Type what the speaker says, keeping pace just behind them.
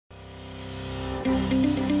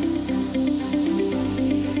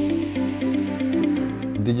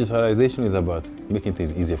Digitalization is about making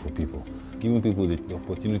things easier for people, giving people the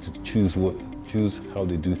opportunity to choose how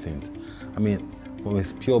they do things. I mean, when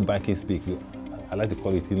it's pure banking speak, I like to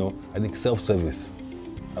call it, I think self-service.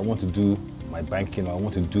 I want to do my banking, or I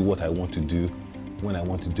want to do what I want to do when I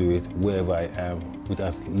want to do it, wherever I am, with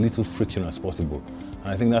as little friction as possible.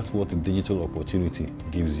 And I think that's what the digital opportunity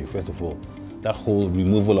gives you. First of all, that whole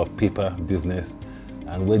removal of paper business,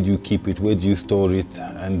 and where do you keep it, where do you store it,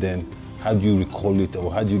 and then how do you recall it,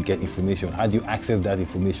 or how do you get information, how do you access that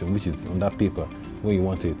information which is on that paper when you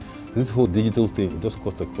want it. This whole digital thing, it just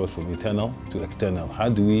cuts across from internal to external. How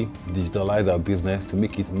do we digitalize our business to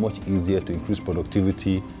make it much easier, to increase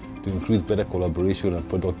productivity, to increase better collaboration and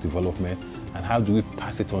product development, and how do we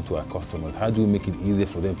pass it on to our customers? How do we make it easier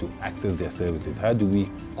for them to access their services? How do we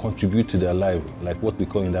contribute to their life, like what we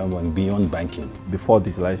call in that one, beyond banking? Before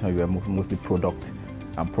digitalization, you were mostly product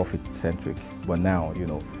and profit centric, but now,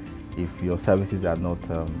 if your services are not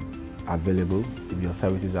available, if your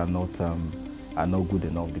services are not good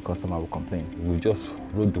enough, the customer will complain. We just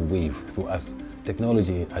rode the wave. So as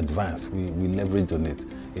technology advanced, we leveraged on it.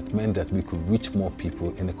 It meant that we could reach more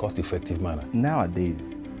people in a cost-effective manner.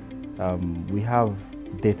 Nowadays, we have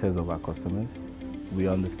data of our customers. We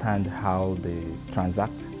understand how they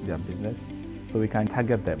transact their business, so we can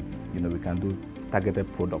target them. We can do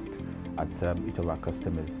targeted product at each of our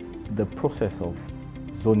customers. The process of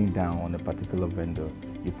zoning down on a particular vendor,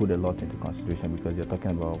 you put a lot into consideration because you're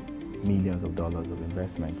talking about millions of dollars of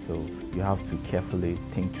investment. So you have to carefully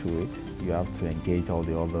think through it. You have to engage all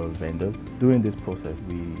the other vendors. During this process,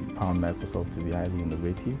 we found Microsoft to be highly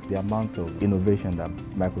innovative. The amount of innovation that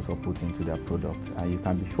Microsoft put into their product, and you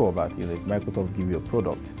can be sure that if Microsoft give you a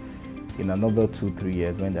product, in another 2-3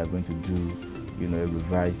 years when they're going to do a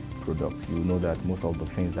revised product, you know that most of the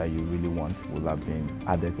things that you really want will have been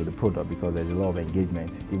added to the product because there's a lot of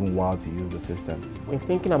engagement even while you use the system. When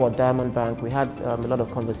thinking about Diamond Bank, we had a lot of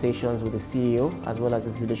conversations with the CEO as well as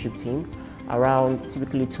his leadership team around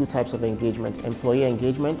typically 2 types of engagement: employee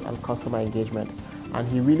engagement and customer engagement. And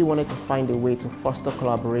he really wanted to find a way to foster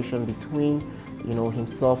collaboration between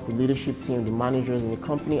himself, the leadership team, the managers in the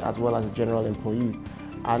company, as well as the general employees.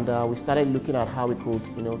 And we started looking at how we could,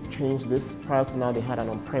 change this. Prior to now, they had an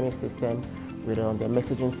on-premise system with their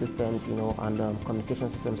messaging systems, and communication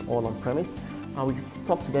systems all on-premise. And we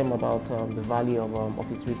talked to them about the value of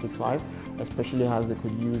Office 365, especially how they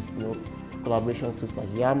could use, collaboration suites like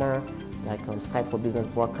Yammer, like Skype for Business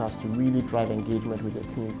broadcast to really drive engagement with their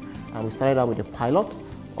teams. And we started out with a pilot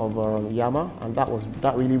of Yammer, and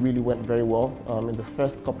that really went very well. In the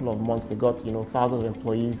first couple of months, they got thousands of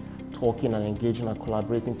employees talking and engaging and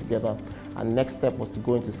collaborating together. And next step was to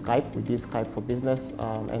go into Skype. We did Skype for Business,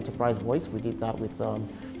 Enterprise Voice. We did that with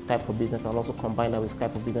Skype for Business, and also combined that with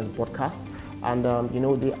Skype for Business broadcast. And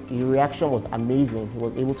the reaction was amazing. He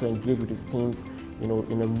was able to engage with his teams, in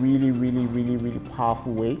a really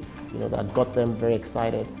powerful way, that got them very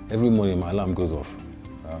excited. Every morning my alarm goes off.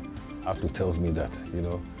 Outlook tells me that,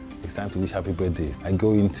 it's time to wish happy birthday. I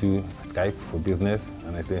go into Skype for Business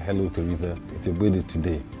and I say, hello Teresa, it's your birthday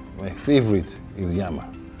today. My favorite is Yammer.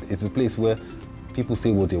 It's a place where people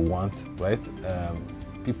say what they want, right?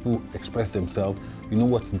 People express themselves. You know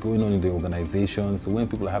what's going on in the organization. So when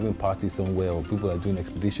people are having parties somewhere, or people are doing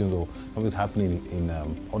expeditions, or something's happening in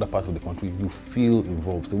other parts of the country, you feel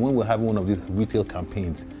involved. So when we're having one of these retail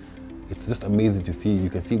campaigns, it's just amazing to see. You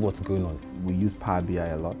can see what's going on. We use Power BI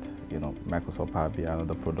a lot. Microsoft Power BI,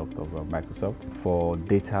 another product of Microsoft, for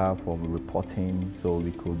data, for reporting. So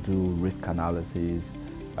we could do risk analysis,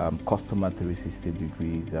 customer 360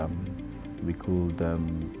 degrees. We could,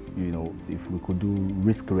 if we could do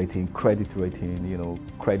risk rating, credit rating,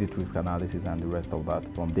 credit risk analysis and the rest of that.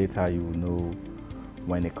 From data, you will know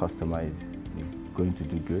when a customer is going to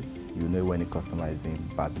do good. You know when a customer is doing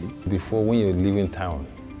badly. Before, when you're leaving town,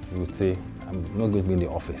 you would say, I'm not going to be in the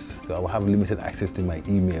office, so I will have limited access to my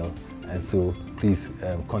email, and so please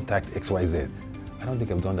contact XYZ. I don't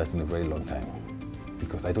think I've done that in a very long time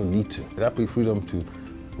because I don't need to. That freedom to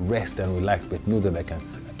rest and relax, but know that I can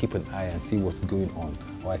keep an eye and see what's going on,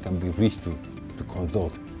 or I can be reached to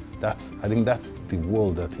consult. I think that's the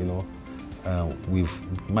world that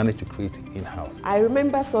we've managed to create in-house. I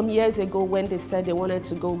remember some years ago when they said they wanted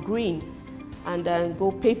to go green and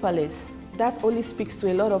go paperless. That only speaks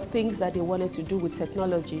to a lot of things that they wanted to do with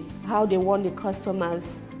technology, how they want the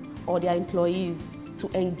customers or their employees to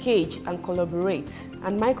engage and collaborate.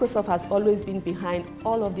 And Microsoft has always been behind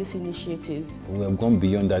all of these initiatives. We have gone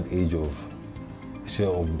beyond that age of share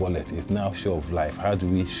of wallet. It's now share of life. How do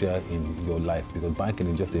we share in your life? Because banking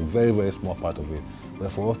is just a very small part of it.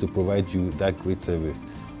 But for us to provide you that great service,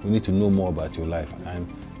 we need to know more about your life,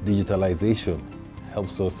 and digitalization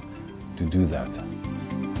helps us to do that.